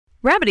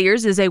Rabbit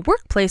Ears is a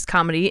workplace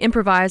comedy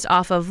improvised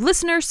off of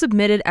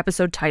listener-submitted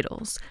episode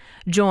titles.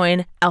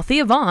 Join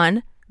Althea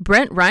Vaughn,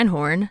 Brent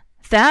Reinhorn,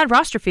 Thad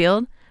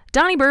Rosterfield,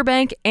 Donnie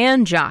Burbank,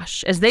 and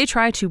Josh as they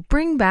try to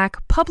bring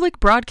back public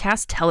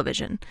broadcast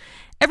television.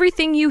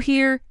 Everything you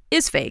hear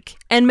is fake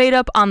and made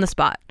up on the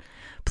spot.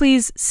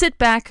 Please sit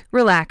back,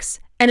 relax,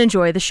 and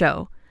enjoy the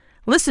show.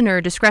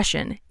 Listener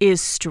discretion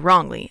is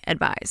strongly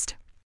advised.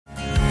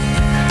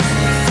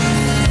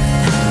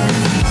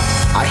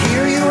 I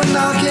hear you a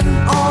knocking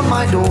on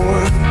my door.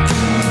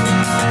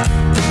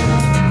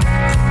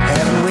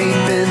 Haven't we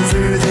been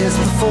through this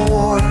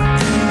before?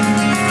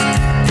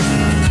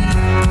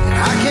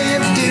 I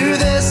can't do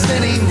this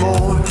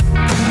anymore.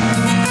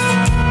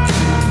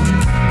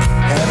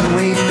 Haven't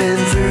we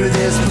been through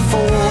this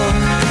before?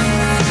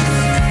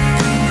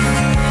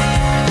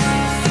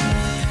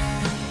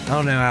 I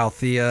don't know,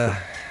 Althea.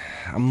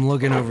 I'm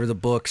looking over the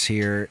books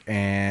here,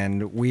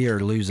 and we are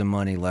losing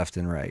money left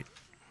and right.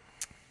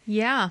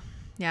 Yeah,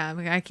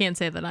 I can't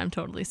say that I'm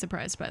totally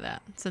surprised by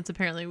that, since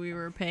apparently we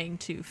were paying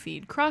to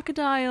feed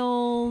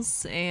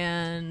crocodiles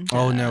and...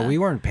 Oh, no, we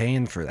weren't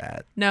paying for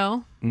that.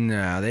 No?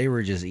 No, they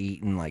were just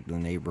eating, like, the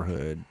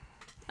neighborhood.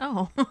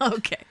 Oh,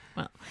 okay.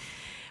 Well,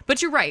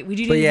 but you're right. We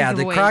do need But to yeah,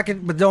 give away...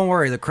 but don't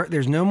worry.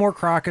 There's no more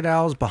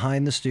crocodiles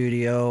behind the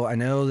studio. I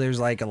know there's,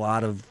 like, a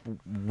lot of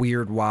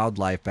weird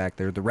wildlife back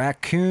there. The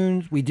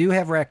raccoons, we do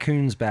have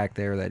raccoons back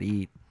there that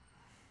eat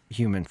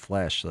human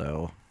flesh,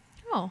 though.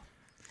 Oh.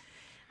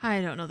 I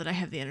don't know that I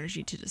have the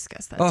energy to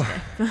discuss that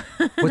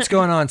today. What's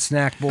going on,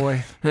 Snack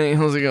Boy? Hey,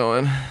 how's it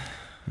going?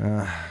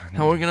 How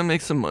are we gonna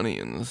make some money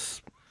in this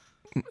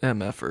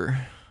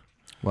MFR?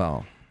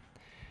 Well,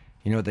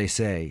 you know what they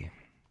say.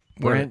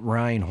 What? Brent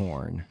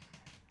Reinhorn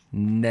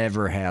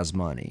never has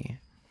money.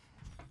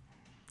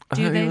 I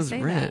Do thought they he was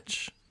say that?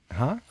 rich.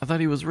 Huh? I thought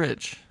he was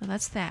rich. Well,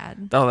 that's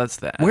Thad. Oh, that's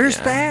that. Where's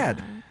yeah.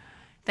 Thad?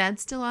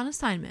 Thad's still on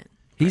assignment.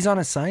 He's on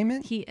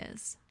assignment? He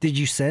is. Did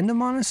you send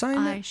him on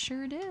assignment? I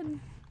sure did.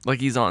 Like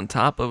he's on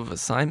top of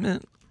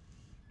assignment?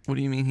 What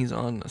do you mean he's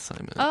on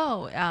assignment?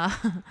 Oh,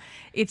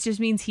 it just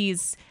means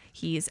he's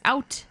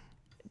out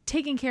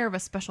taking care of a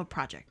special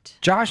project.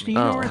 Josh, do you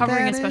know where Covering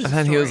Thad a is? special I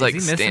thought he was story. like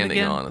Is he missing standing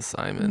again? on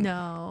assignment.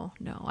 No.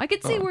 I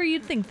could see where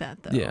you'd think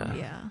that, though. Yeah.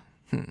 Yeah.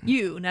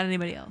 You, not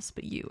anybody else,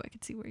 but you. I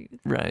could see where you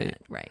would think Right.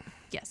 that. Right.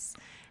 Yes.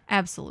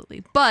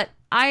 Absolutely. But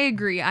I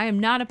agree. I am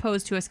not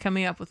opposed to us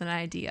coming up with an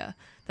idea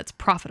that's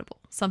profitable.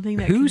 Something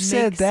that Who can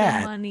said make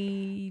that? some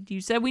money.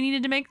 You said we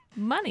needed to make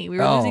money. We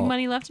were Oh, losing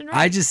money left and right.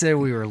 I just said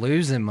we were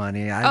losing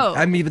money. Oh.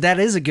 I mean, but that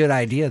is a good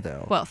idea,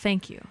 though. Well,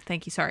 thank you.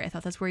 Thank you. Sorry. I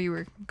thought that's where you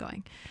were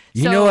going.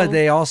 You know what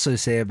they also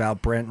say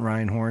about Brent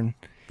Reinhorn?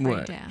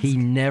 What? He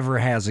never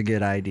has a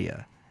good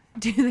idea.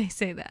 Do they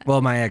say that?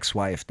 Well, my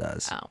ex-wife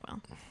does. Oh, well,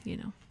 you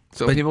know.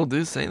 So people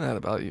do say that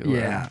about you.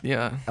 Yeah.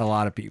 Yeah. A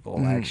lot of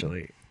people,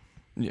 actually.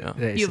 Yeah.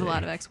 They You have a say.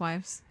 lot of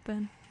ex-wives,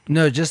 then?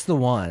 No, just the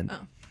one.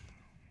 Oh.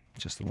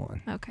 Just the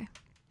one. Okay.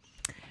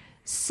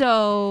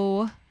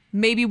 So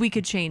maybe we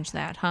could change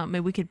that, huh?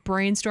 Maybe we could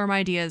brainstorm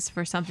ideas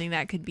for something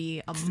that could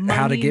be a money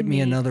How to get me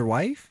make- another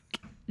wife?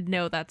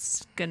 No,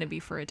 that's going to be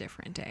for a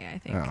different day, I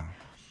think. Oh.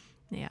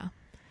 Yeah.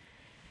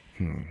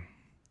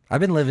 I've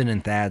been living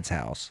in Thad's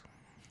house.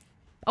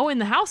 Oh, in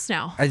the house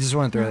now. I just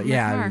want to throw that. in the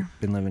Yeah, car. I've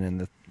been living in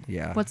the.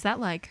 Yeah. What's that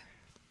like?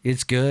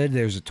 It's good.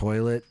 There's a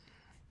toilet.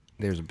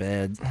 There's a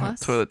bed. Plus?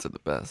 Toilets are the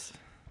best.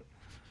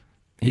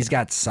 He's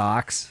got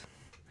socks.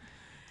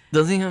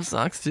 Does he have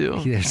socks too?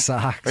 There's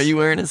socks. Are you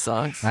wearing his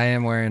socks? I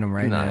am wearing them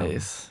right now.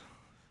 Nice.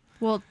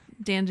 Well,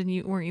 Dan,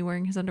 weren't you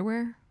wearing his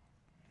underwear?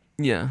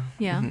 Yeah.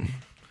 Yeah.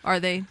 Are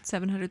they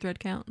 700 thread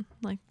count,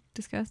 like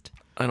discussed?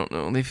 I don't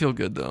know. They feel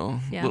good though.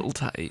 Yeah. A little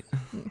tight.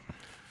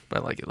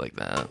 But I like it like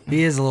that.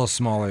 He is a little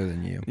smaller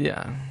than you.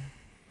 Yeah.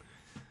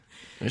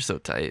 They're so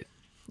tight.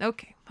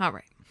 Okay. All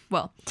right.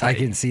 Well, I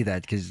can see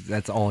that because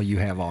that's all you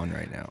have on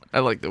right now. I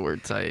like the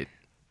word tight.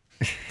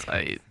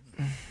 Tight.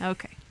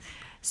 okay.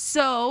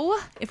 So,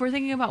 if we're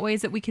thinking about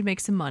ways that we could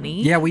make some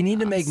money. Yeah, we need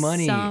to make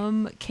money.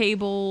 Some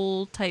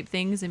cable type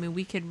things. I mean,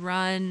 we could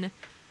run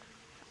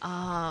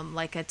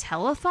like a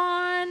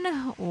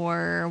telethon,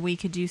 or we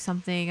could do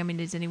something. I mean,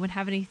 does anyone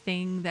have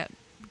anything that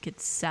we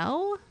could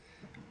sell?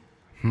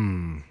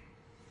 I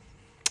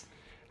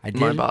did.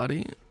 My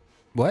body.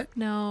 What?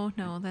 No,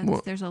 that's,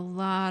 What? there's a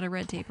lot of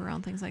red tape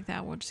around things like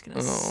that. We're just going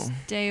to Oh.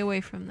 stay away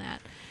from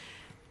that.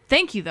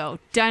 Thank you, though.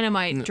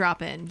 Dynamite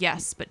drop in.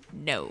 Yes, but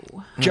no.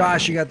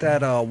 Josh, you got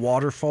that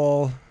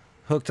waterfall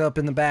hooked up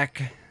in the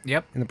back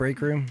Yep. in the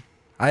break room?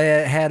 I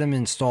had him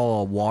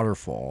install a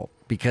waterfall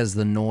because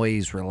the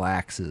noise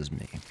relaxes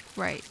me.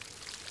 Right.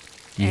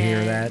 You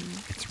hear that?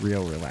 And- It's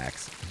real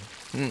relaxing.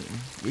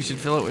 We should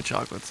fill it with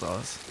chocolate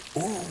sauce.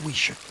 Oh, we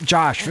should.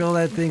 Josh, fill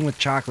that thing with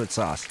chocolate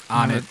sauce.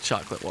 On A it.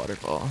 chocolate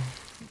waterfall.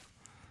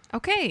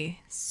 Okay.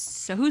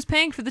 So who's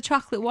paying for the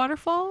chocolate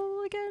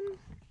waterfall again?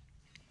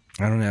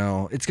 I don't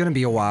know. It's going to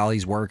be a while.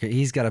 He's working.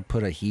 He's got to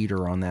put a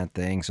heater on that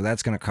thing, so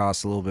that's going to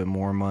cost a little bit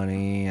more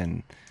money.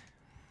 And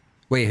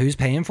wait, who's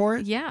paying for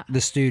it? Yeah. The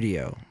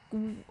studio.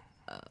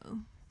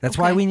 That's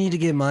why okay. we need to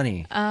get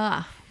money.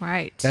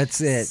 Right.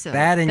 That's it. So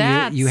that and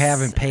you that's-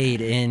 haven't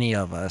paid any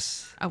of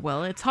us.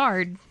 Well, it's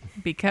hard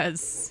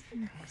because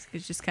you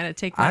just kind of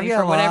take I've money got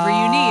for a whatever you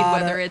need,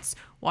 lot whether of- it's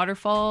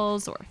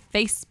waterfalls or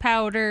face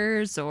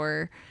powders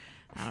or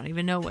I don't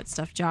even know what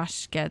stuff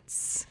Josh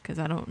gets because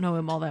I don't know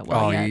him all that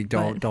well yet. You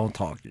but- don't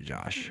talk to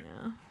Josh.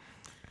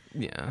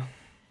 Yeah.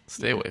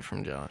 Stay away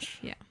from Josh.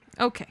 Yeah.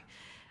 Okay.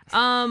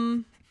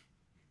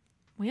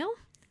 Well,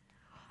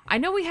 I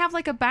know we have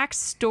like a back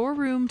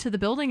storeroom to the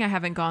building I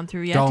haven't gone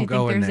through yet. Don't Do you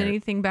go think in there's there.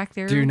 anything back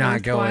there? Do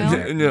not go in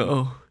worthwhile? there.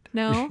 No.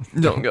 No.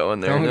 Don't go in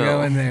there. Don't no.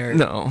 go in there.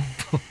 No.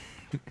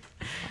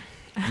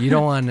 You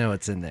don't want to know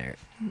what's in there.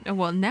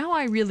 Well, now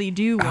I really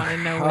do want to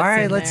know. All What's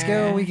right, in let's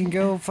there. go. We can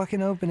go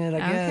fucking open it, I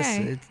guess.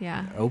 Okay.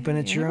 Yeah. Open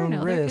at You your never own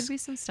know. There risk. could be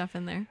some stuff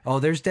in there. Oh,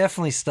 there's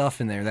definitely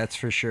stuff in there. That's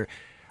for sure.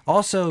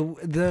 Also,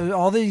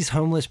 all these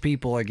homeless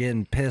people are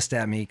getting pissed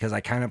at me because I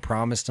kind of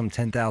promised them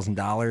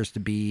 $10,000 to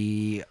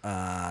be,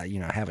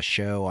 have a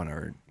show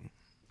on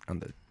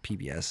the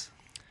PBS.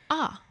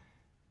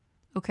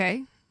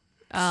 Okay.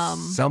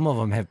 Some of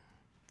them have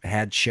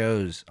had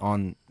shows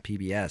on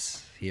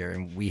PBS here,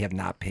 and we have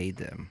not paid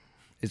them.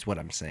 Is what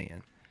I'm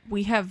saying.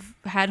 We have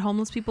had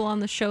homeless people on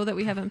the show that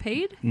we haven't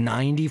paid.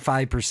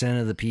 95%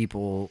 of the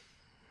people.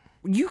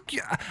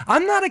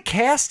 I'm not a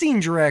casting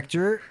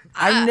director.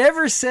 I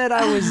never said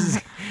I was.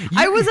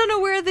 I was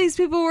unaware these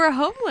people were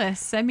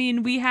homeless. I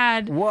mean, we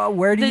had Well,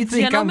 where do the you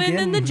think I'm gentleman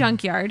getting? in the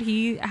junkyard.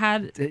 He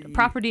had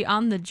property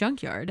on the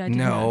junkyard. I did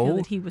not know No,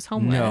 that he was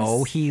homeless.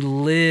 no, he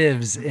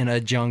lives in a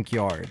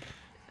junkyard.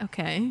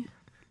 Okay.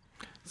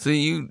 So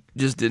you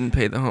just didn't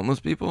pay the homeless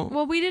people?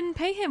 Well, we didn't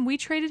pay him. We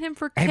traded him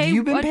for Have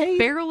you been a paid?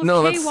 barrel of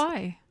No, that's-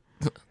 KY.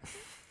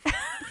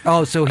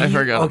 Oh, so he. I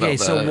forgot okay, about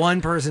so that. one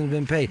person's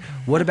been paid.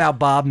 What about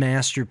Bob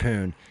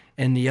Masterpoon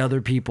and the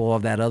other people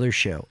of that other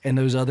show and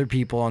those other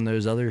people on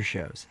those other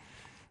shows?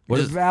 What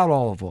Just- about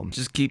all of them?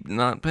 Just keep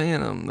not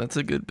paying them. That's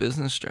a good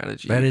business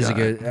strategy. That you is a got.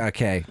 good.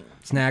 Okay,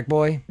 Snack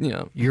Boy,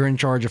 Yeah. you're in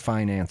charge of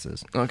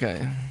finances.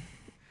 Okay.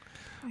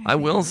 I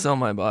will sell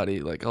my body.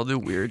 Like, I'll do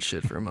weird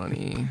shit for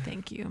money.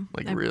 Thank you.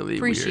 Like, I really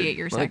appreciate weird-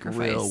 your like,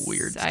 sacrifice. real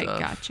weird I stuff.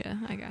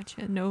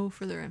 gotcha. No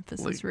further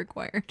emphasis Like-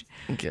 required.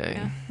 Okay.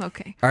 Yeah.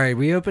 Okay. All right,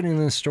 we open in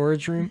the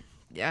storage room.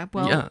 Yeah.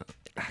 Well, yeah.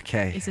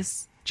 Okay, is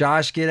this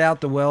Josh, get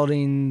out the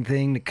welding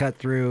thing to cut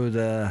through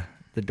the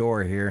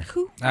door here.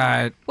 who All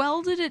right.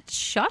 welded it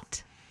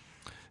shut?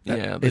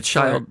 Yeah. The it's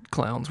child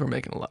clowns were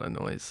making a lot of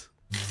noise.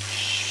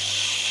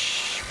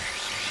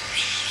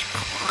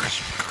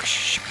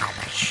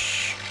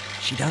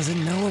 She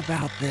doesn't know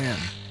about them.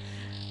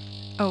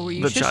 Oh, were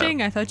you The child.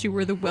 shushing? I thought you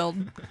were the weld.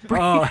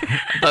 Oh,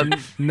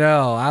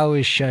 no, I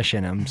was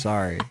shushing him.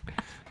 Sorry.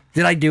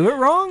 Did I do it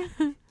wrong?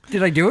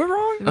 Did I do it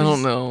wrong? I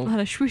don't know. A lot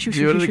of shwish, shwish,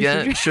 Do it shwish,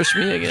 again. shwish, Shush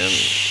me again.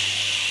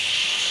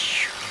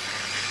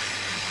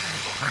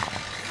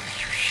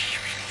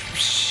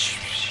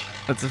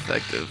 That's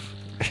effective.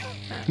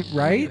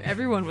 Right?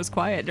 Everyone was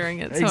quiet during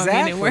it, so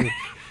Exactly. I mean, we're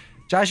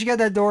Josh, you got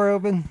that door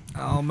open?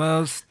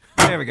 Almost.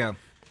 There we go.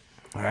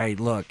 All right,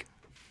 look.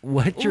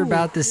 What you're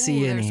about to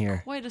see in there's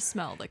here. Quite a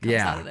smell that comes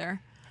Yeah. out of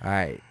there. All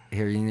right,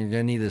 here, you're going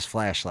to need this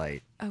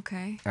flashlight.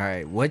 Okay. All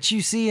right, what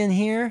you see in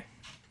here,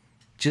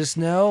 just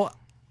know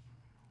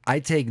I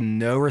take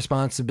no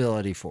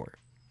responsibility for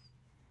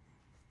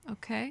it.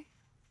 Okay.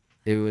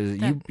 It was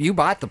That- you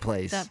bought the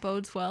place. That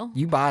bodes well.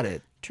 You bought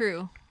it.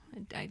 True.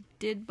 I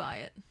did buy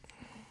it.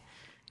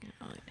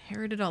 I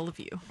inherited all of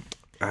you.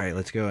 All right,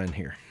 let's go in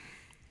here.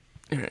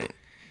 All right.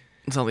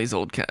 It's all these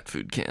old cat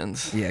food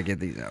cans. Yeah, get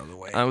these out of the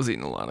way. I was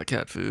eating a lot of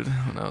cat food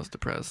when I was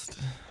depressed.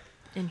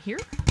 In here?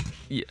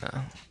 Yeah.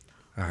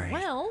 All right.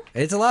 Well,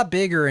 It's a lot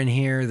bigger in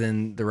here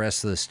than the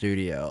rest of the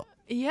studio.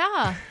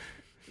 yeah.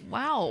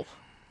 Wow.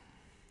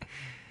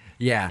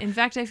 Yeah. In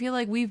fact, I feel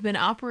like we've been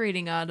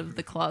operating out of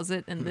the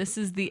closet, and this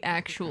is the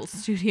actual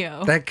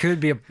studio. That could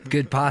be a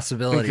good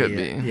possibility. It could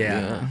be,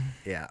 Yeah.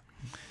 Yeah.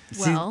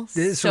 See, Well,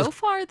 this so was-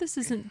 far this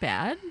isn't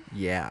bad.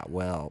 yeah,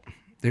 well,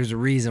 there's a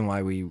reason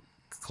why we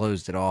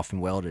closed it off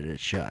and welded it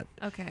shut.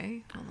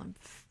 Okay. Well,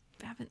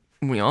 I haven't.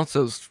 We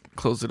also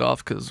closed it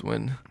off because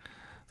when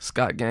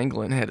Scott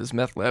Ganglin had his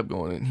meth lab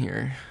going in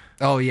here,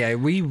 Oh, yeah,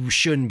 we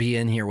shouldn't be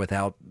in here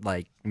without,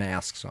 like,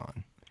 masks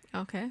on.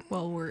 Okay.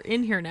 Well, we're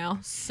in here now,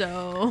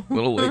 so. a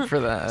little late for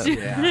that.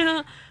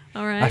 Yeah.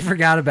 All I right.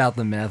 forgot about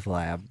the meth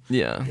lab.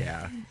 Yeah.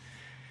 Yeah.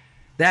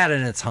 That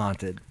and it's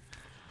haunted.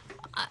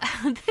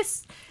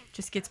 This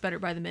just gets better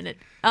by the minute.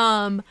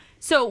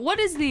 So what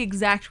is the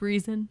exact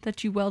reason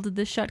that you welded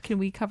this shut? Can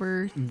we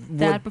cover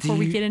that What before do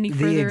we you- get any the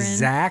further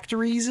exact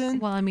reason? in?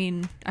 Well, I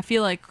mean, I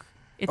feel like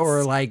it's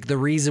Or, like, the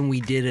reason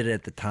we did it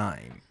at the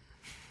time?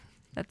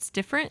 that's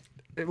different.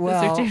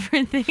 Well, Those are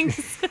different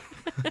things.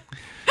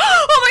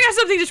 Oh my gosh,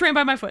 something just ran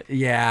by my foot.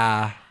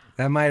 yeah.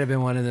 That might have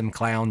been one of them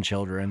clown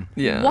children.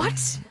 Yeah.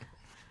 What?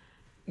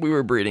 We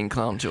were breeding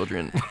clown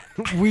children.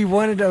 We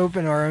wanted to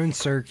open our own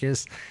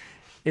circus.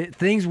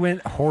 Things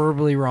went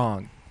horribly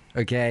wrong.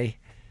 Okay.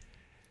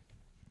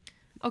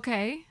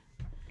 Okay.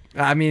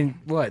 I mean,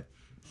 what?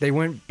 They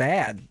went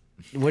bad.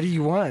 What do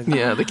you want?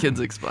 Yeah, the kid's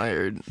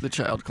expired. The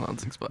child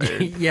clown's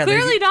expired. Yeah,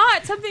 Clearly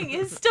not. Something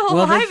is still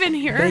alive in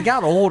here. They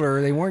got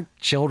older. They weren't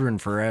children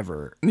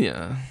forever.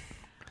 Yeah.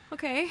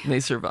 Okay. They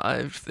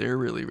survived. They're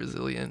really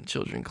resilient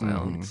children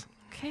clowns.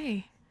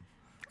 Okay.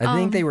 I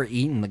think they were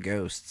eating the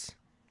ghosts.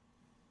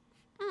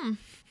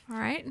 All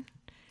right.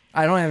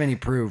 I don't have any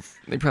proof.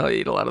 They probably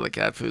ate a lot of the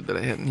cat food that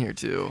I had in here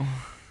too.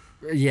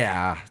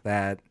 Yeah,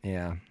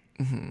 yeah.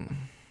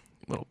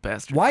 Little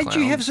bastard. Why'd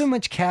you have clowns. so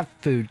much cat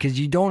food? Because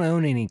you don't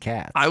own any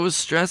cats. I was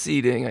stress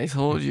eating. I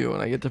told you.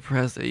 When I get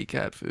depressed, I eat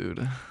cat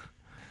food.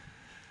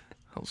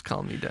 Helps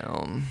calm me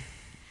down.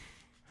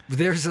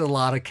 There's a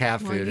lot of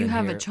cat Well, food you in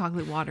have here. a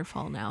chocolate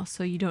waterfall now,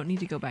 so you don't need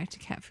to go back to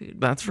cat food.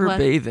 That's for Let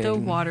bathing. the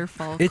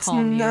waterfall It's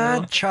calm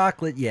not you.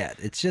 chocolate yet.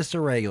 It's just a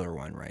regular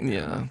one right now.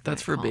 Yeah,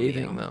 that's for calm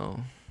bathing you. though.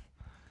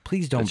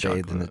 Please don't The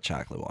bathe in the chocolate.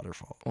 chocolate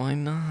waterfall. Why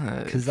not?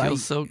 It Because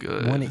feels I so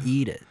good. want to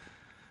eat it.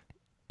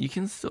 You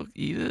can still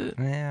eat it.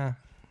 Yeah.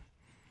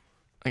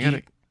 I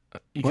gotta.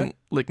 You What? can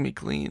lick me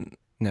clean.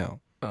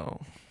 No. Oh.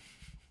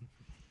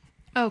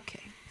 Okay.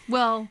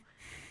 Well,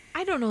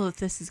 I don't know if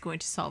this is going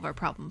to solve our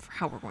problem for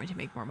how we're going to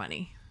make more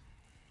money.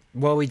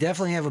 Well, we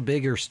definitely have a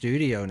bigger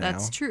studio now.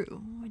 That's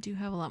true. We do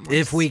have a lot more.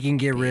 If we can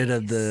get rid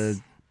of the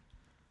space.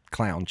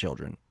 clown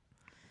children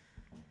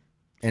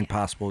and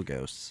possible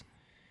ghosts.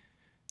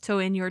 So,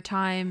 in your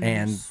time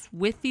And-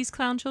 with these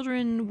clown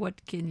children,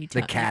 what can you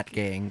tell? The cat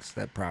gangs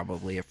that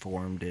probably have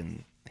formed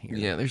in here.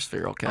 Yeah, there's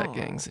feral cat Oh.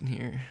 gangs in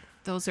here.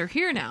 Those are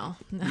here now.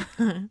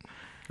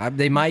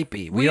 They might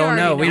be. We We don't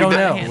already know. We know don't how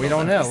to know. handle We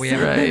don't know. those. We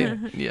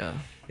haven't. Right? Yeah.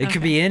 It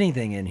could be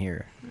anything in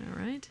here. All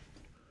right.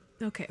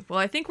 Okay. Well,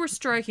 I think we're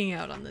striking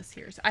out on this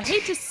here. I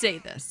hate to say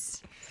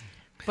this,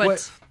 but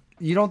What?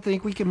 You don't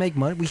think we could make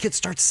money? We could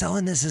start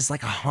selling this as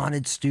like a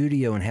haunted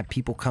studio and have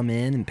people come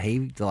in and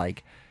pay to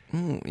like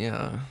Ooh,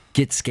 yeah.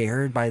 get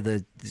scared by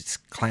the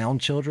clown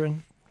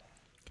children.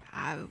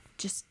 I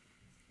just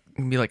It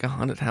can be like a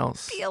haunted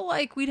house. feel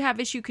like we'd have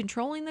issue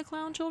controlling the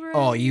clown children.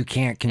 Oh, you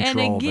can't control.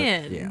 And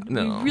again, yeah.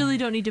 No. we really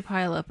don't need to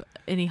pile up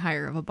any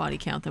higher of a body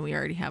count than we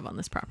already have on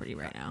this property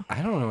right now.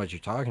 I don't know what you're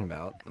talking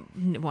about.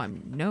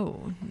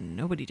 No,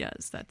 nobody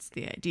does. That's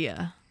the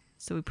idea.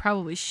 So we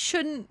probably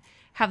shouldn't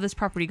have this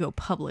property go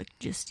public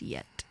just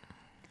yet.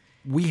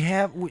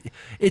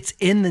 It's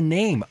in the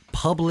name,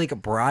 public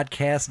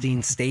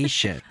broadcasting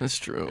station. That's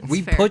true.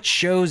 We fair. put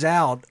shows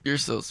out. You're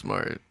so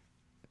smart.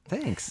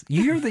 Thanks.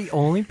 You're the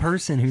only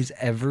person who's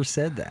ever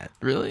said that.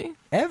 Really?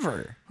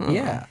 Ever.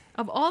 Yeah.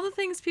 Of all the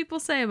things people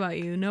say about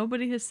you,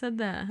 nobody has said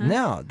that, huh?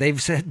 No,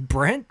 they've said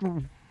Brent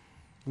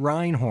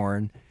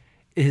Reinhorn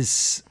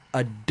is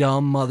a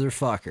dumb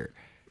motherfucker.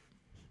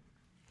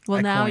 Well,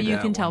 I now coined you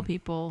that can tell one.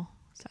 people.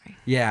 Sorry.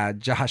 Yeah,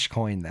 Josh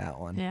coined that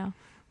one. Yeah.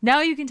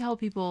 Now you can tell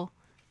people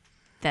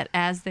that,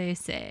 as they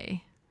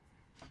say,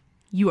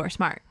 you are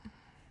smart.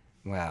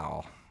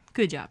 Wow.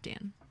 Good job,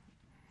 Dan.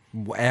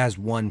 As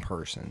one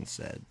person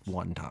said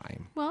one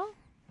time. Well,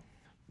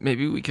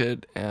 Maybe we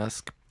could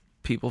ask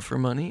people for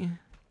money,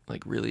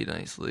 like really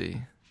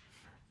nicely.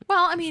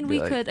 I mean, be we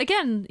like- could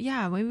again.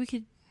 Yeah, maybe we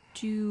could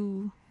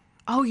do.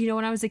 Oh, you know,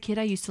 when I was a kid,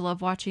 I used to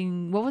love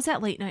watching. What was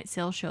that late night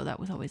sales show that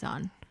was always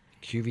on?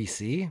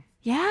 QVC?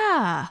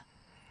 Yeah,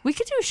 we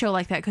could do a show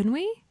like that, couldn't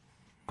we?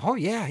 Oh,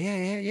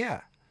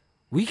 yeah.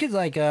 We could,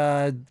 like,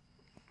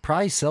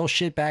 probably sell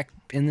shit back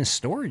in the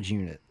storage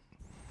unit.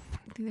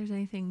 Think there's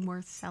anything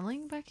worth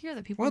selling back here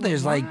that people? Well, would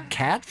there's, want? like,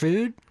 cat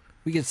food.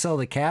 We could sell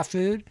the cat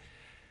food.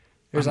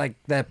 There's, like,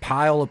 that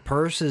pile of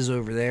purses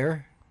over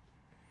there.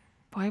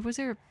 Why was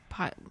there a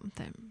pile?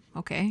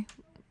 Okay,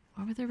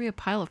 why would there be a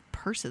pile of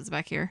purses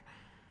back here?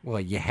 Well,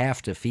 you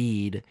have to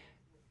feed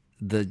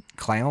the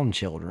clown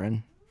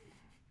children.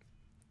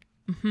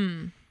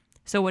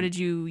 So what did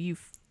you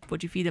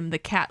feed them? The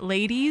cat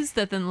ladies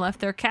that then left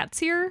their cats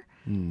here?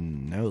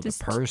 No, the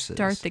Just purses.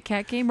 start the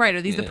cat game, right?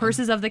 Are these the Yeah.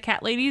 purses of the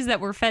cat ladies that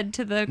were fed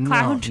to the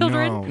clown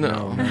children?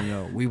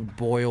 No. We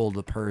boil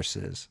the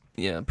purses.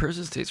 Yeah,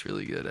 purses taste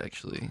really good,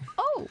 actually.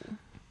 Oh,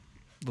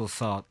 little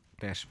salt,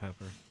 dash of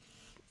pepper.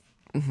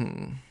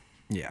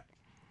 Yeah.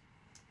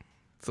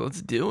 So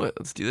let's do it.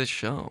 Let's do this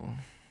show.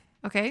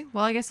 okay.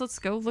 Well, I guess let's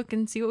go look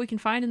and see what we can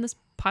find in this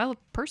pile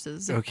of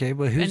purses. if Okay,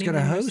 but who's any going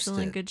to of them are host still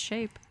in it? good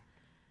shape.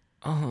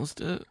 I'll host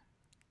it.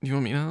 You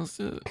want me to host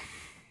it?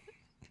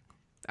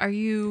 Are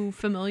you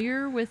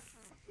familiar with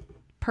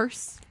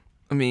purse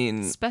I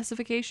mean,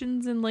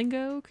 specifications and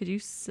lingo? Could you?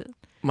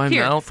 my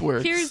Here, mouth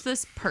works. Here's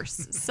this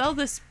purse. Sell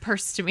this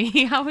purse to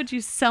me. How would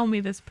you sell me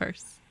this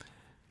purse?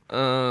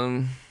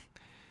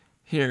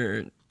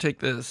 Here, take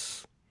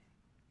this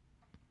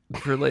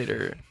for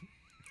later.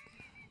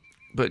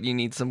 But you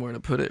need somewhere to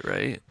put it,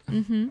 right?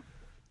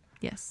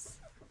 Yes.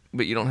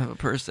 But you don't have a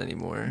purse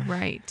anymore.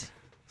 Right.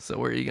 So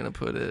where are you gonna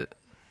put it?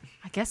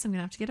 I guess I'm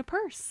gonna have to get a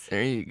purse.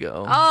 There you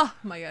go. Oh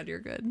my god, you're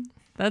good.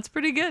 That's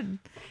pretty good.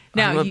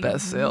 Now I'm the you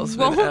best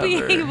salesman won't be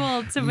ever.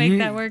 able to make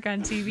that work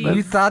on TV.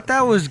 You thought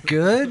that was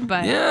good?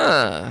 But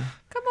Yeah.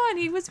 come on,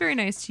 he was very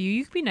nice to you.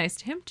 You could be nice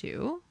to him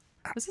too.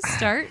 That's a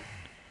start.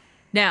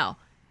 Now,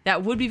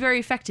 that would be very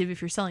effective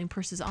if you're selling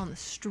purses on the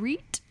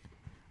street.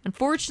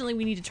 Unfortunately,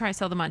 we need to try to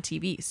sell them on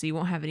TV, so you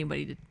won't have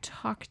anybody to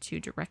talk to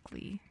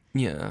directly.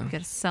 Yeah. You got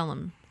to sell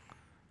them.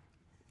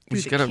 We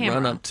just gotta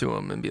run up to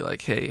him and be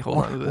like, "Hey, hold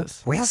on to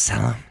this." We'll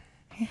sell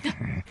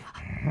them.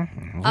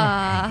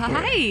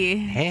 Hi.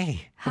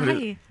 Hey,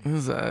 Hi.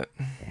 Who's that?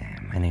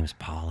 my name's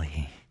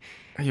Polly.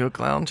 Are you a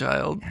clown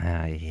child?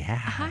 Yeah.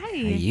 Hi. I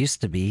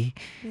used to be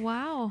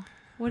Wow.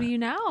 What are you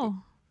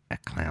now? a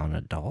clown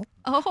adult.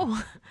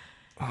 Oh.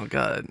 Oh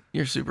God,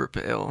 you're super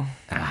pale.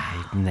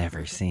 I've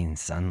never seen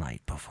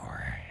sunlight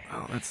before.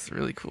 Oh, that's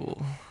really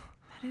cool.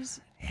 That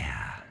is.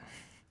 Yeah.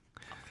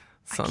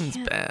 Sun's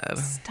can't bad.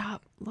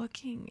 Stop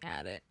looking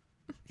at it.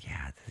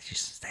 Yeah,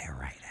 just stare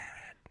right at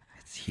it.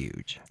 It's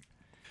huge.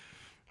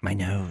 My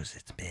nose,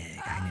 it's big.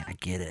 I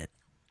get it.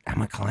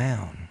 I'm a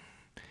clown.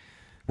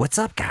 What's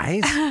up,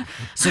 guys?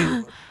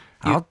 So,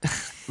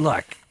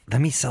 look, let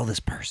me sell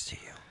this purse to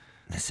you.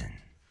 Listen,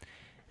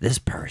 this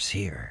purse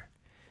here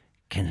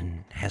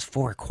has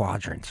 4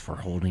 quadrants for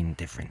holding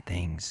different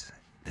things.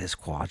 This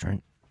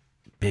quadrant,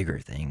 bigger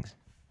things.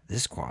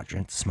 This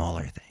quadrant,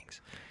 smaller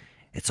things.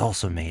 It's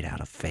also made out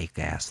of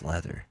fake-ass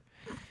leather,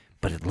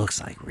 but it looks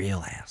like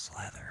real-ass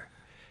leather.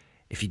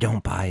 If you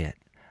don't buy it,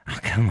 I'll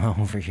come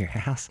over your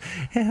house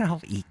and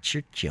I'll eat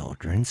your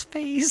children's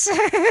face.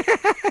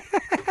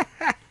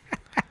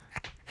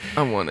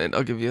 I want it.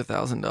 I'll give you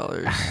 $1,000.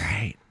 All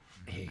right,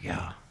 here you go.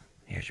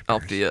 Here's your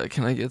purse. Althea,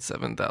 can I get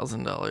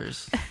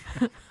 $7,000?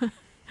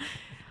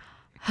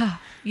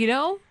 You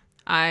know,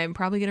 I'm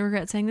probably going to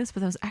regret saying this,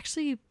 but that was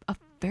actually a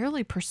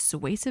fairly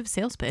persuasive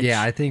sales pitch.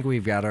 Yeah, I think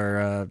we've got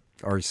our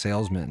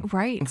salesman.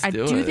 Right. Let's I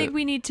do do it. think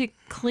we need to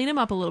clean him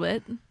up a little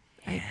bit.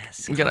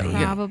 Yes, We gotta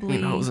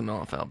Probably hose him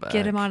off out back.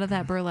 Get him out of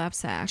that burlap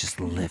sack. just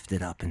lift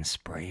it up and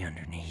spray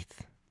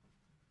underneath.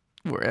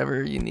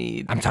 wherever you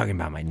need. I'm talking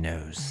about my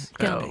nose.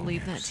 Gonna Oh.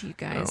 leave that to you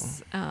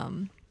guys.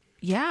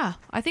 Yeah,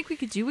 I think we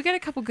got a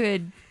couple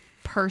good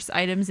purse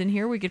items in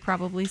here we could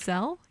probably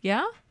sell.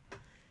 Yeah?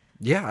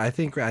 Yeah, I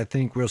think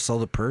we'll sell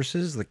the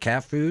purses, the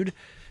cat food,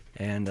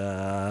 and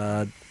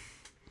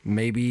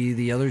maybe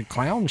the other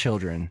clown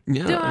children.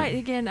 Yeah. No,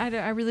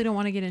 I really don't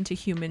want to get into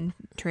human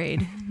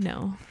trade.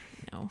 No.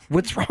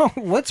 What's wrong?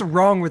 What's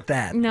wrong with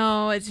that?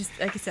 No, it's just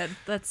like I said.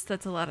 That's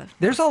a lot of.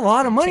 There's a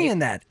lot of money in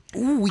that.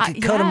 Ooh, we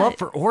could cut them yeah. up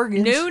for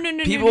organs. No.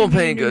 People no,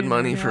 pay no, good no,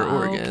 money no, for no.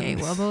 organs. Okay,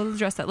 well, we'll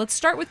address that. Let's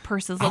start with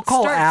purses. I'll Let's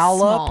call start Al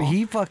small. up.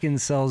 He fucking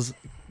sells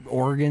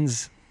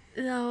organs.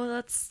 No,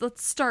 let's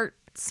start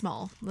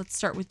small. Let's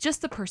start with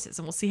just the purses,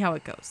 and we'll see how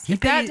it goes. He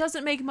If that paid-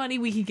 doesn't make money,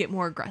 we can get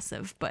more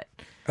aggressive. But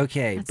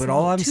Okay, that's but a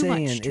all little I'm too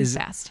saying much, too is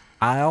fast.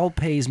 Al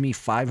pays me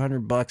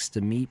 $500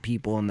 to meet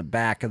people in the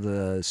back of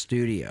the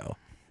studio.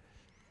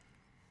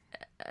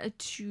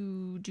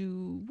 To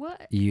do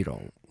what? You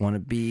don't want to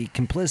be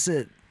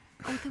complicit.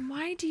 Oh, then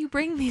why do you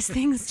bring these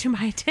things to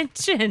my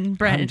attention,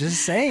 Brent? I'm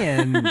just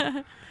saying.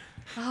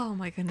 Oh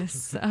my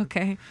goodness.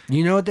 Okay.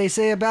 You know what they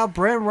say about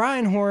Brent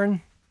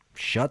Reinhorn?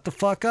 Shut the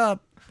fuck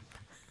up.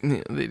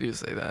 Yeah, they do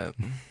say that.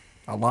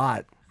 A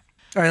lot.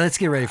 All right, let's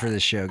get ready for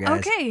this show, guys.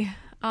 Okay.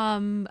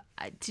 I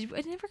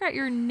never got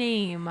your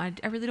name. I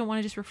really don't want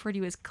to just refer to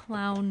you as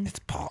clown. It's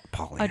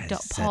Polly.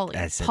 Adult I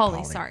Polly. said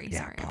Polly. Sorry. Yeah,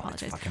 Sorry. I Polly,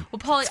 it's apologize. fucking- Well,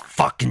 Polly. it's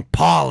fucking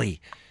Polly.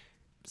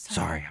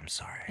 Sorry, I'm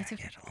sorry. It's I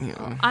okay. get a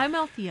little- Yeah, I'm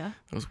Althea.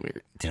 that was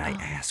weird. Did I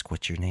ask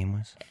what your name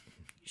was?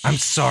 I'm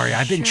sorry.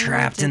 I've been Sure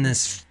trapped in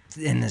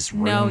didn't. this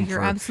room. No, you're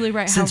for- absolutely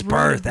right. How Since rude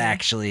birth, of me.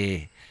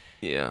 actually.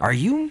 Yeah. Are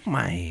you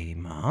my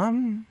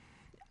mom?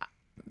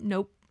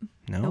 Nope.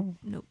 No.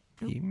 Nope.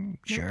 You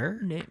sure?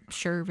 No,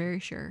 sure. Very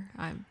sure.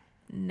 I've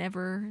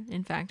never,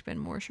 in fact, been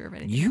more sure of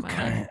anything. You in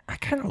my life. I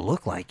kind of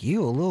look like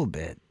you a little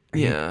bit.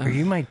 Yeah. Are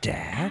you my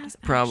dad? That's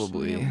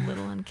Probably. actually a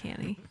little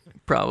uncanny.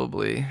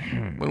 Probably.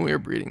 When we were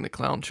breeding the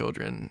clown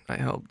children, I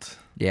helped.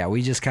 Yeah,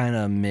 we just kind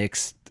of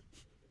mixed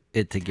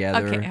it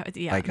together. Okay,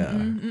 yeah. Like a.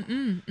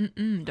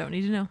 Don't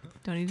need to know.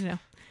 Don't need to know.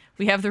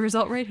 We have the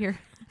result right here.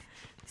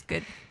 It's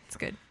good. It's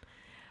good.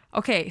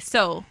 Okay,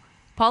 so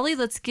Polly,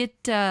 let's get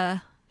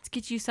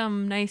you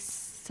something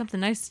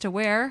nice to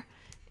wear,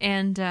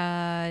 and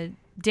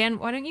Dan,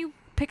 why don't you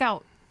pick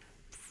out?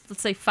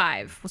 Let's say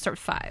 5. We'll start with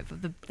 5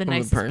 of the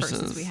nicest purses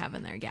purses. we have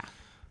in there. Yeah.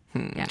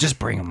 Yeah. Just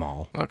bring them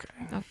all. Okay.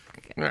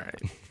 Okay. All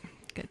right.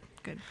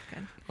 Good.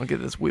 I'll get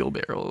this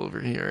wheelbarrow over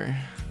here.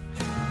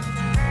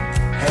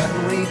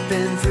 Haven't we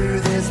been through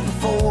this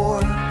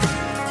before?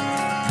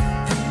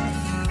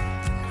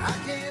 I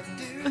can't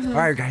do All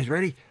right, guys,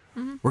 ready?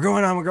 We're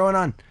going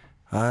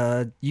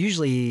on.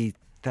 Usually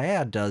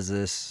Thad does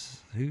this.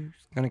 Who's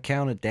gonna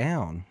count it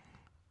down?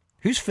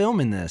 Who's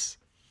filming this?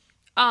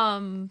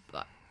 I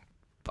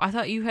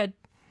thought you had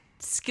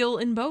skill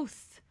in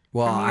both.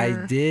 Well, From I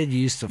your did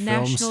used to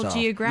film National stuff.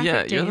 Geographic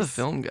Yeah, days. you're the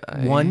film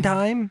guy. One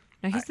time,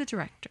 No, he's the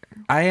director.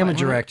 I am a But-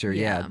 director.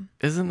 Yeah,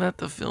 Isn't that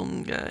the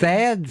film guy?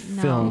 Thad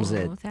No, films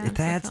it. Thad's the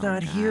Thad's film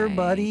not here, guy.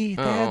 buddy.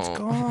 Thad's Oh.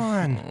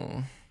 gone.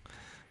 Oh,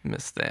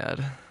 miss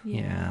Thad.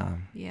 Yeah.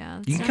 Yeah.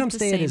 It's You can not come the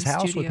stay at his same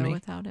house with studio me.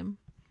 without him.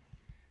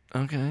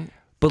 Okay.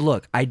 But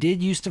look, I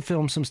did used to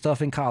film some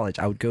stuff in college.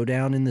 I would go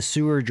down in the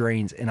sewer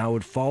drains and I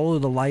would follow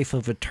the life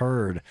of a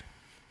turd.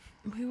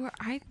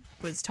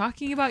 was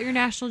talking about your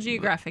National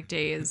Geographic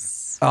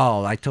days.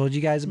 Oh, I told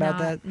you guys about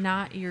that?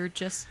 Not your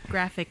just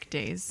graphic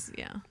days.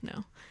 Yeah,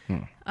 no.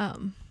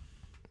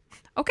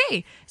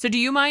 Okay, so do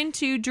you mind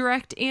to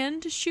direct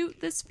and to shoot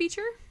this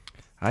feature?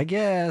 I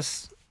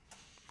guess.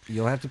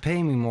 You'll have to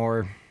pay me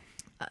more.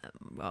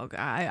 Well,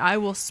 I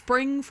will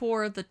spring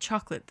for the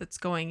chocolate that's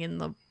going in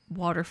the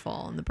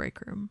waterfall in the break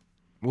room.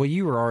 Well,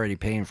 you were already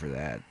paying for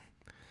that.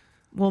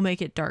 We'll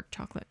make it dark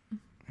chocolate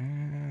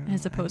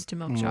as opposed to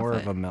milk More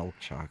chocolate. of a milk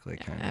chocolate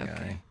kind of okay.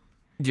 guy.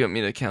 Do you want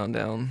me to count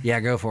down? Yeah,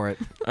 go for it.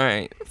 All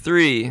right.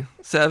 3,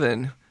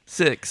 7,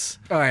 6.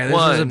 All right, this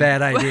was a 1.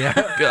 bad idea.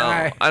 Go. All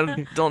right.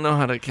 I don't know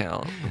how to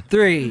count.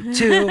 3,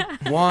 2,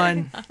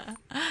 1.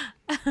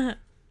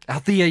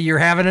 Althea, you're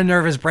having a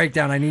nervous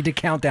breakdown. I need to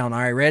count down. All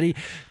right, ready?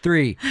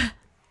 3,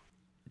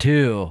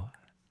 2.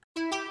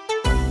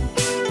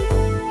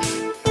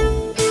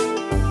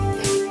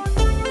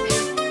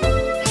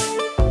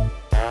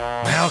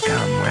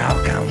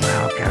 Welcome,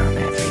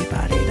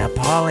 everybody, to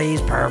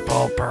Polly's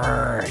Purple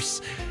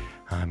Purse.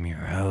 I'm your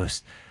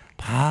host,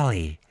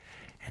 Polly,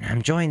 and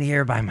I'm joined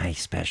here by my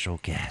special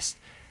guest,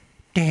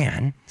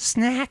 Dan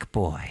Snack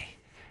Boy.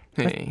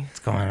 Hey. What's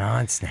going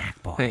on,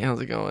 Snack Boy? Hey, how's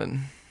it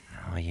going?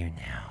 Oh, you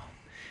know.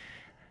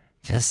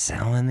 Just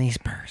selling these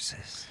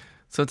purses.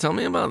 So tell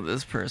me about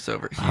this purse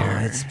over Oh, here.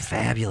 it's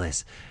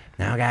fabulous.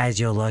 Now, guys,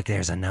 you'll look.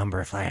 There's a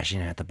number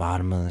flashing at the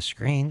bottom of the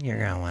screen. You're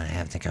going to want to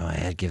have to go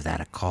ahead, give that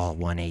a call,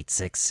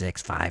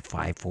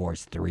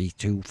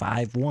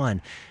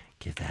 1-866-554-3251.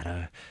 Give that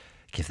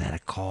a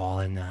call,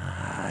 and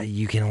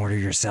you can order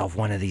yourself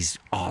one of these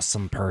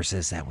awesome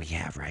purses that we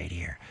have right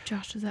here.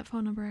 Josh, does that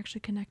phone number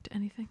actually connect to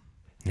anything?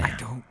 Now, I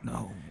don't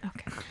know.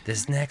 Okay.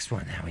 this next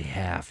one that we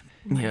have,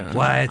 Yeah.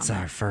 well, it's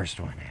our first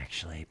one,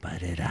 actually,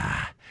 but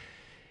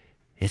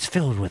it's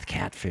filled with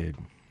cat food.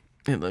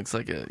 It looks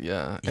like it,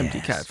 yeah. Empty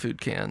Yes. cat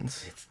food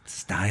cans.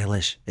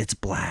 Stylish. It's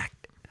black.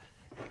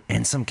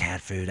 And some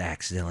cat food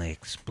accidentally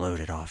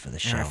exploded off of the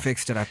Yeah, I shelf.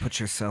 fixed it. I put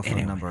your cell phone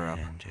Anyway, number up.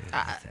 and do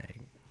the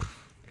thing.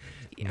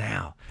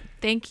 Now,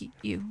 Thank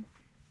you.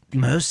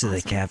 most of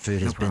the cat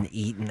food has been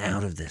eaten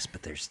out of this,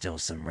 but there's still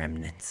some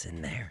remnants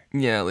in there.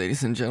 Yeah,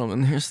 ladies and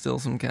gentlemen, there's still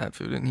some cat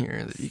food in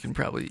here that you can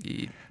probably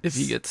eat if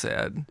you get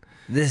sad.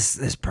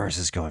 This purse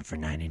is going for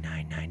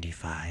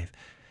 $99.95.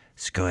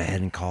 So go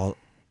ahead and call.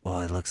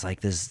 Well, it looks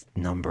like this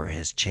number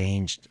has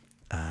changed.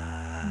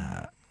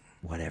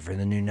 Whatever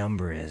the new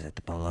number is at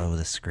the below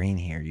the screen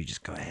here, you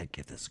just go ahead,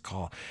 give this a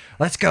call.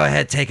 Let's go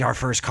ahead, take our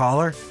first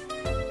caller.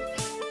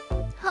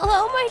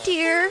 Hello, my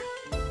dear.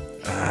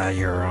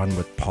 You're on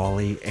with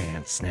Polly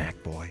and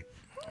Snack Boy.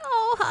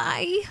 Oh,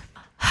 hi.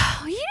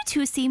 You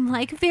two seem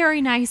like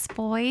very nice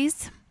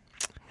boys.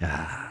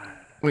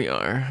 We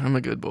are. I'm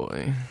a good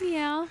boy.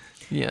 Yeah.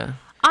 Yeah.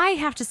 I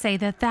have to say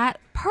that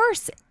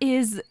purse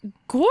is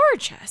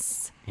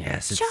gorgeous.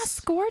 Yes, it's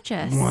Just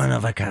gorgeous. one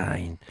of a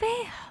kind.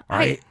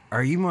 I-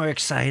 Are you more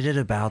excited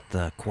about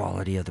the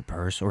quality of the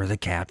purse or the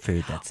cat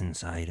food that's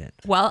inside it?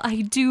 Well,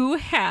 I do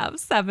have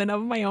 7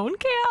 of my own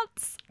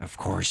cats. Of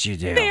course you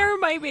do. They are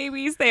my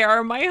babies. They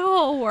are my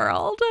whole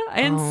world.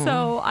 And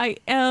so I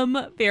am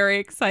very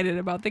excited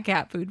about the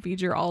cat food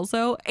feature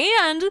also.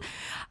 And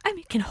I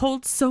mean, can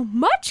hold so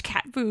much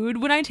cat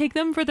food when I take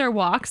them for their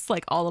walks,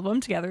 like all of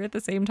them together at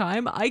the same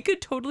time. I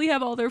could totally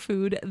have all their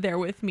food there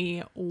with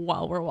me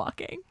while we're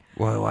walking.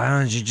 Well, why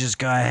don't you just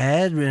go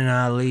ahead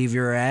and leave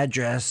your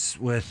address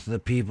with the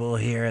people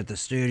here at the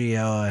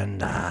studio,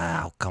 and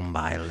I'll come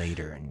by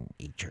later and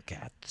eat your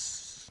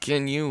cats.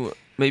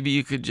 Maybe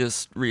you could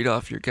just read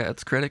off your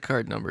cat's credit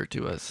card number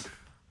to us.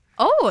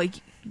 Oh,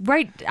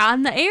 right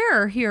on the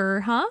air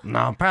here, huh?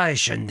 No, probably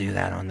shouldn't do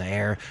that on the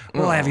air.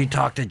 We'll have you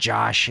talk to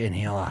Josh, and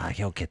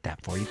he'll get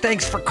that for you.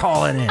 Thanks for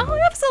calling in. Oh,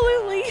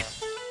 absolutely.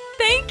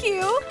 Thank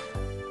you.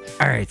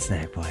 All right,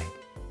 Snack Boy.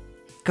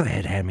 Go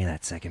ahead, hand me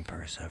that second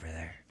purse over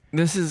there.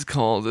 This is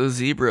called a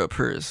zebra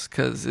purse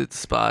because it's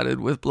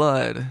spotted with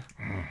blood.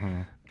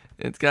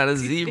 It's got a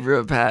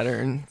zebra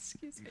pattern.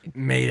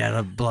 Made out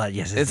of blood.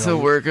 Yes, It's a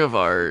work of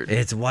art.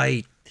 It's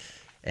white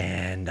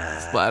and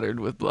Splattered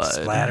with blood.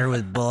 splattered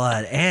with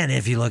blood. And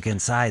if you look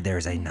inside,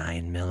 there's a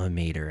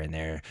 9mm in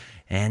there.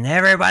 And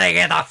everybody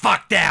get the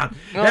fuck down!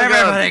 Oh,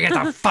 Everybody God.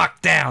 get the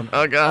fuck down!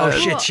 Oh, God.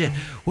 Oh shit!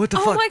 What the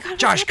Oh, fuck? my God,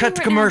 what's Josh, cut happening the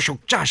right now? commercial.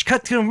 Josh,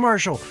 cut the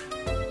commercial.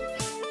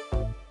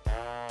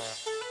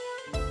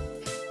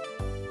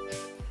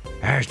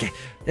 Okay.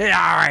 All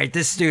right,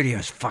 this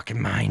studio's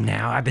fucking mine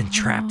now. I've been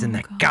trapped in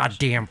that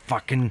goddamn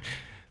fucking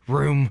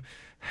room.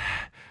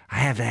 I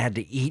have had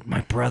to eat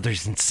my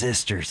brothers and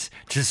sisters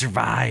to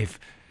survive.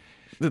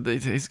 Did they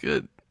taste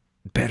good?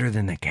 Better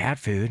than the cat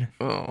food.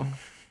 Oh,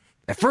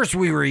 At first,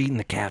 we were eating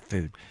the cat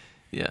food,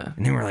 yeah.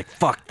 and then we were like,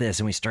 "Fuck this,"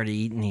 and we started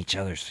eating each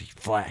other's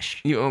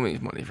flesh. You owe me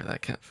money for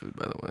that cat food,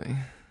 by the way.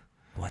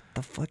 What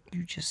the fuck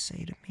you just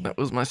say to me? That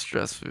was my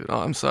stress food. Oh,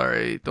 I'm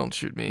sorry. Don't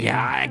shoot me.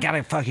 Yeah, I got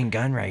a fucking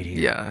gun right here.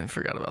 Yeah, I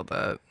forgot about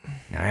that.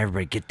 Now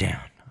everybody get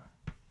down.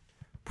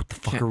 What the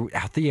fuck are we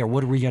out there?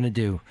 What are we gonna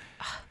do?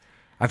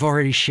 I've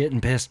already shit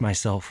and pissed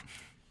myself.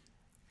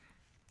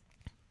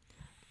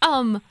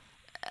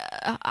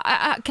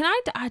 can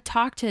I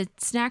talk to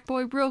Snack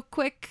Boy real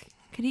quick?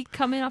 Could he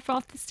come in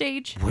off the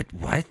stage?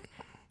 What?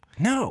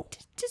 No.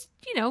 Just,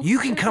 you know. You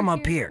can over come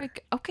up here.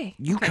 Like, okay.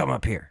 You okay. come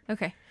up here.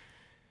 Okay.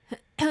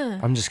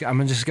 I'm just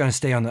gonna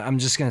stay on the ground. I'm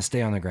just gonna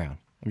stay on the ground.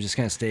 I'm just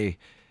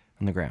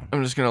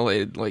gonna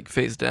lay like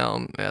face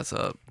down, ass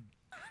up,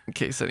 in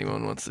case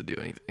anyone wants to do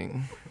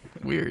anything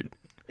weird.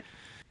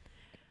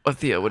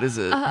 Thea, what is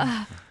it?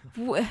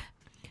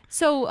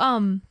 So, I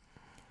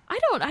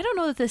don't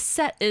know that this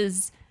set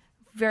is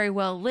very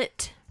well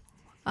lit.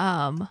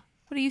 What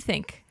do you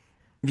think?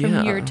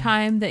 From your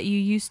time that you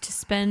used to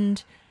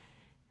spend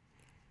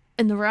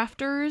in the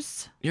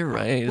rafters You're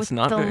right. with It's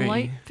not the very.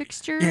 light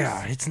fixtures?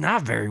 Yeah, it's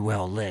not very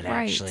well lit,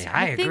 Right. actually.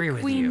 I agree think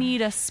with we you.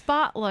 need a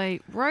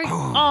spotlight right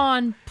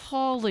on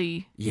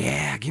Polly.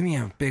 Yeah, give me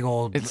a big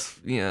old It's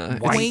yeah.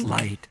 white Wink.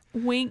 light.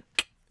 Wink.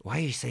 Why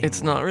are you saying It's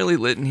white? not really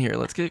lit in here.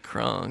 Let's get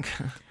crunk.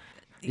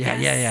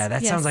 Yeah.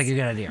 That sounds Yes. like a good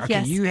idea. Okay,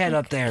 Yes. you head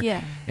up there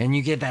Yeah. and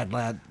you get that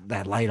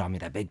light on me,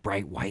 that big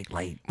bright white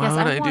light. Why Yes,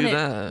 would I I want do it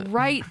that?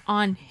 right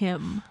on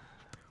him.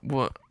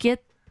 What?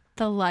 Get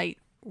the light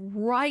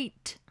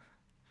right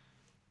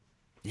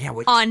Yeah,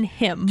 what? on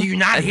him. Do you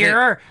not I hear think-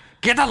 her?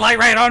 Get the light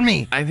right on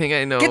me. I think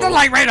I know. Get the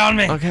light right on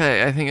me.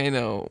 Okay, I think I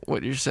know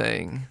what you're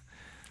saying.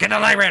 Get the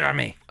light right on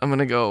me. I'm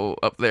gonna go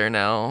up there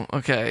now.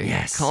 Okay.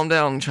 Yes. Calm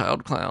down,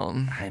 child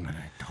clown. I'm an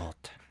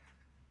adult.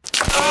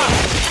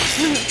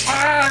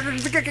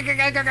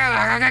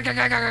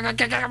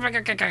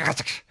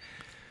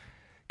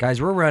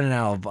 Guys, we're running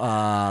out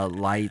of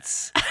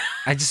lights.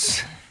 I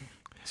just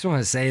want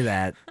to say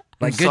that.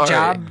 Like, I'm good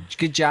sorry.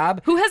 good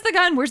job. Who has the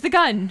gun? Where's the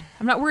gun?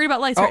 I'm not worried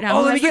about lights right now.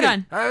 Who let me has the get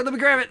gun? it. Let me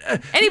grab it.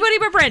 Anybody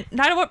but Brent.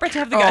 I don't want Brent to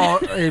have the gun.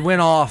 Oh, it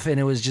went off and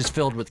it was just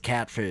filled with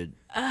cat food.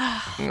 No.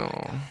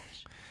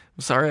 I'm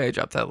sorry I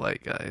dropped that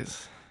light,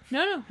 guys.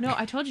 No.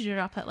 I told you to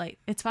drop that light.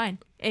 It's fine.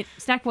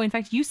 Snack Boy, in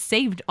fact, you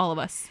saved all of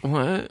us.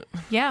 What?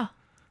 Yeah.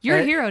 You're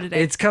a hero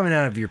today. It's coming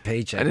out of your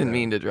paycheck. I didn't though.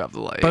 mean to drop the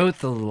light.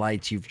 Both of the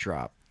lights you've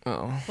dropped.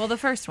 Oh. Well, the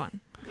first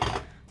one.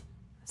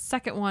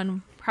 Second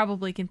one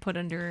probably can put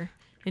under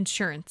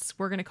insurance.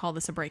 We're going to call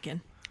this a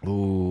break-in.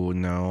 Oh,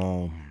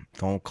 no.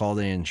 Don't call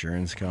the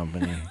insurance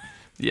company.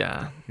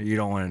 Yeah. You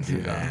don't want to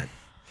do that.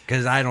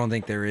 Because I don't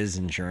think there is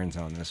insurance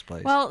on this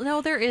place. Well,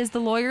 no, there is. The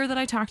lawyer that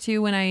I talked to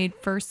when I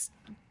first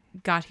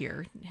got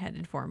here had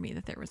informed me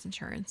that there was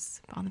insurance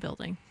on the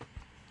building.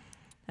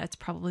 That's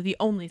probably the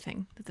only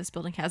thing that this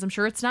building has. I'm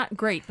sure it's not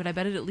great, but I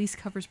bet it at least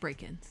covers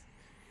break-ins.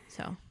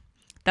 So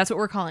that's what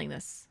we're calling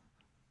this.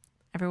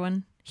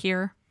 Everyone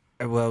here?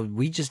 Well,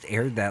 we just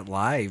aired that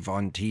live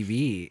on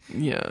TV.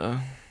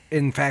 Yeah.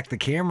 In fact, the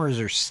cameras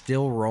are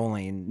still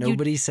rolling.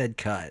 Nobody said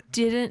cut.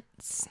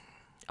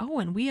 Oh,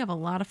 and we have a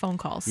lot of phone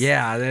calls.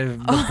 Yeah,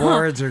 the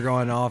boards are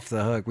going off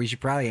the hook. We should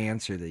probably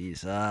answer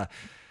these. I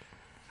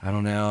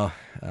don't know.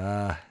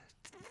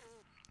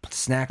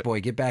 Snack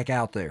Boy, get back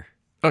out there.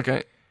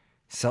 Okay.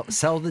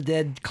 Sell the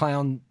dead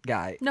clown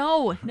guy.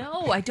 No,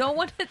 I don't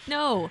want it.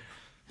 No.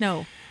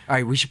 All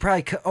right, we should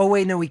probably cut. Oh,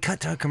 wait, no, we cut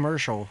to a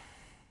commercial.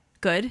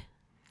 Good.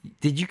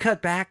 Did you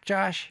cut back,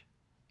 Josh?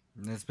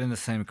 It's been the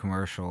same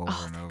commercial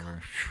over and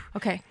over.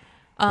 Okay.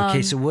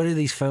 Okay, so what are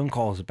these phone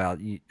calls about?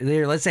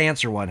 There, let's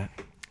answer one.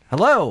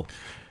 Hello.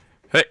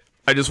 Hey,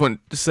 I just want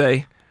to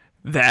say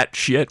that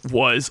shit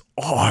was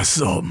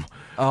awesome.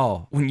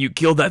 Oh, When you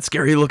killed that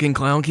scary looking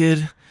clown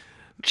kid,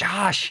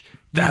 Josh.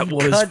 that you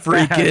was cut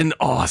back. freaking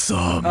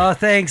awesome. Oh,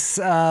 thanks.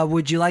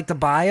 Would you like to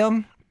buy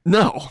them?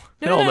 No.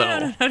 Hell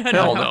no.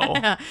 Hell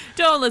no.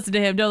 Don't listen to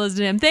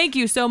him. Thank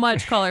you so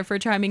much, caller, for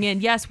chiming in.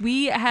 Yes,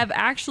 we have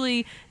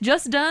actually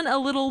just done a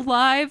little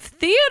live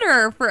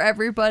theater for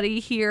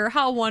everybody here.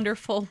 How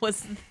wonderful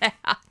was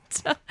that?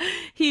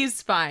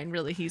 He's fine.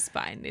 Really, he's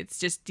fine. It's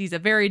just he's a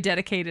very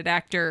dedicated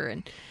actor.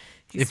 And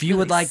he's If you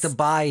would really like to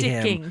buy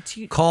sticking him,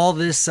 to- call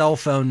this cell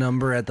phone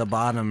number at the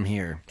bottom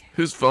here.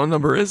 Whose phone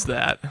number is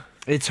that?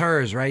 It's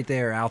hers right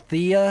there,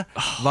 Althea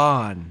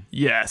Vaughn.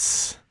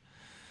 Yes.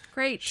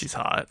 Great. She's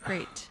hot.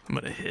 Great. I'm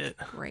gonna hit.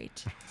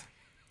 Great.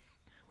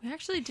 We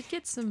actually did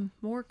get some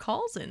more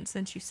calls in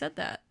since you said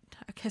that.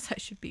 I guess I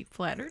should be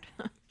flattered.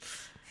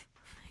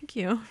 Thank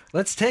you.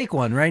 Let's take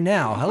one right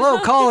now. Hello,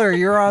 caller.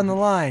 You're on the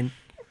line.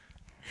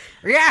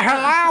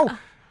 Yeah, hello.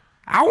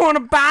 I want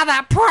to buy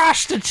that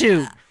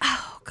prostitute.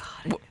 Oh,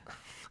 God.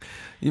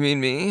 You mean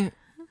me?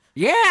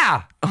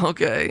 Yeah.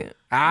 Okay.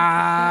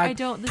 I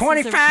don't. This is a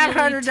really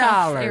 $2,500.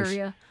 tough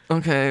area.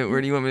 Okay.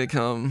 Where do you want me to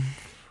come?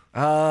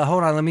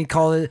 Hold on. Let me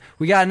call it.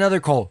 We got another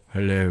call.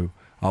 Hello.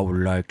 I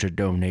would like to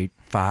donate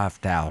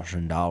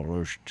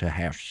 $5,000 to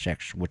have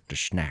sex with the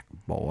snack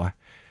boy.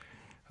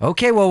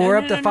 Okay, well, we're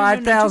up to no,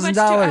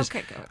 $5,000.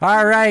 okay, go.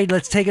 All right,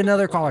 let's take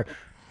another caller.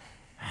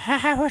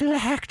 I would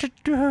like to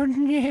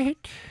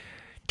donate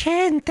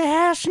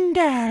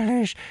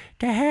 $10,000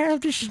 to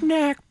have the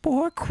snack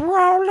boy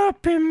crawl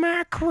up in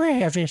my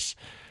crevice.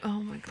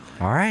 Oh, my God.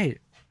 All right.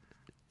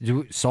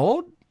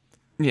 Sold?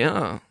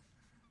 Yeah.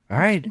 All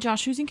right.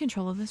 Josh, who's in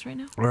control of this right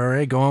now? All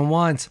right, going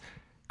once,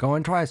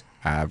 going twice.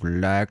 I'd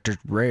like to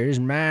raise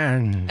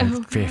mine at Oh,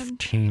 God.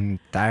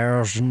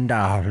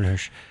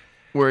 $15,000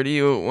 Where do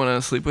you want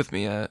to sleep with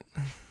me at?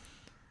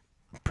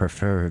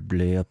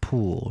 Preferably a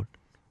pool.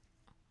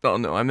 Oh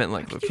no, I meant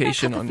like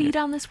location on your.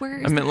 on this.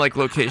 Where I meant like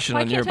location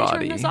Why on your can't I turn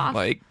body, this off?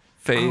 like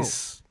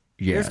face,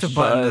 Here's the Yes.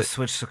 button to But-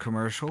 switch to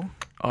commercial.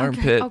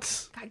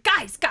 armpits. Okay.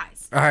 Guys.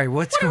 All right,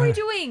 what's What are going we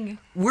doing?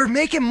 We're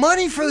making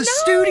money for the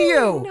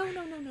studio.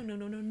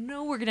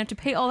 No. We're gonna have to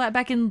pay all that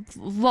back in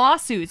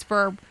lawsuits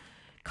for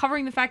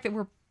covering the fact that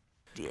we're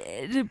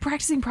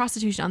practicing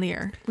prostitution on the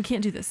air. We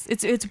can't do this.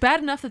 It's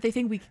bad enough that they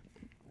think we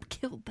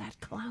killed that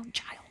clown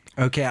child.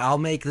 Okay, I'll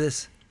make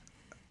this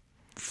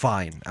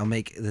fine. I'll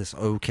make this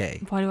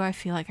okay. Why do I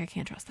feel like I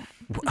can't trust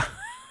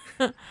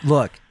that?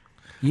 Look,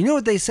 you know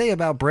what they say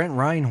about Brent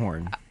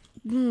Reinhorn?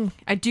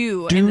 I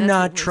do. Do and that's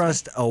not what worries me.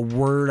 trust a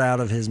word out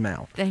of his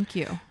mouth. Thank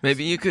you.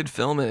 Maybe you could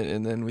film it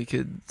and then we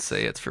could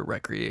say it's for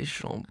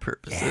recreational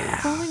purposes.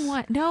 Filming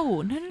what?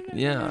 No.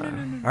 Yeah.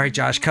 All right,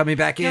 Josh, cut me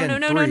back in. No.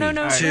 3, 2.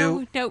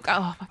 Oh my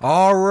God.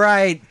 All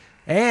right,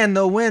 and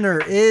the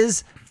winner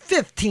is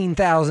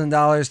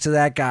 $15,000 to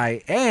that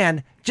guy.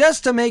 And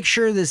just to make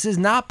sure this is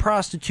not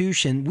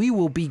prostitution, we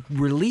will be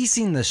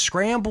releasing the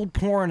scrambled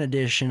porn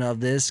edition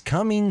of this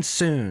coming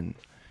soon.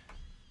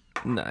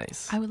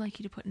 Nice. I would like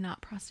you to put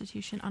 "not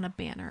prostitution" on a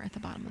banner at the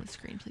bottom of the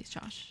screen, please,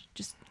 Josh.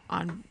 Just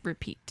on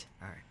repeat.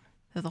 All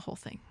right. The whole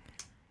thing.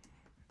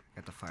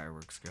 Got the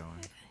fireworks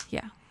going.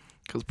 Yeah.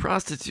 Because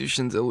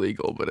prostitution's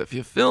illegal, but if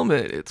you film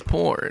it, it's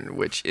porn,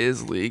 which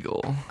is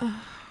legal.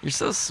 You're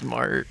so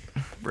smart,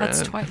 Brent.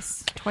 That's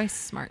twice. Twice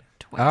smart.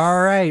 Twice.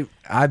 All right,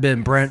 I've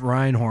been Brent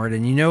Reinhardt,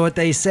 and you know what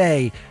they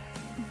say,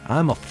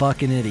 I'm a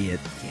fucking idiot.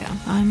 Yeah.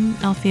 I'm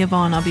Althea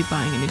Vaughn. I'll be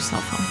buying a new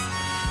cell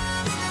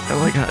phone.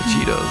 I like hot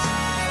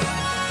Cheetos.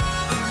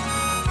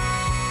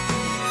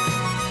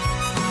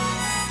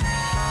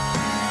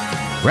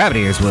 Rabbit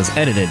Ears was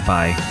edited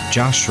by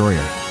Josh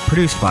Schroyer,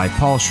 produced by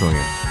Paul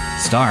Schroyer,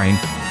 starring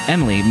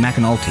Emily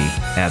McAnulty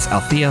as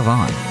Althea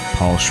Vaughn,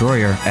 Paul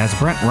Schroyer as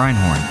Brent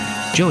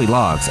Reinhorn, Joey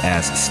Logs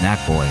as Snack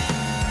Boy,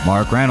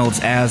 Mark Reynolds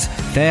as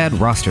Thad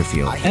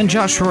Rosterfield, and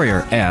Josh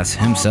Schroyer as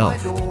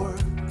himself.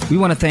 We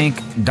want to thank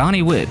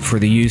Donnie Witt for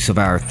the use of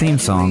our theme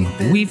song,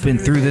 We've Been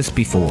Through This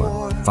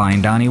Before.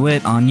 Find Donnie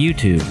Witt on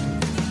YouTube.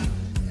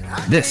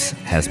 This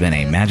has been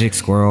a Magic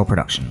Squirrel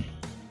production.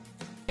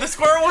 The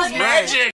squirrel was magic!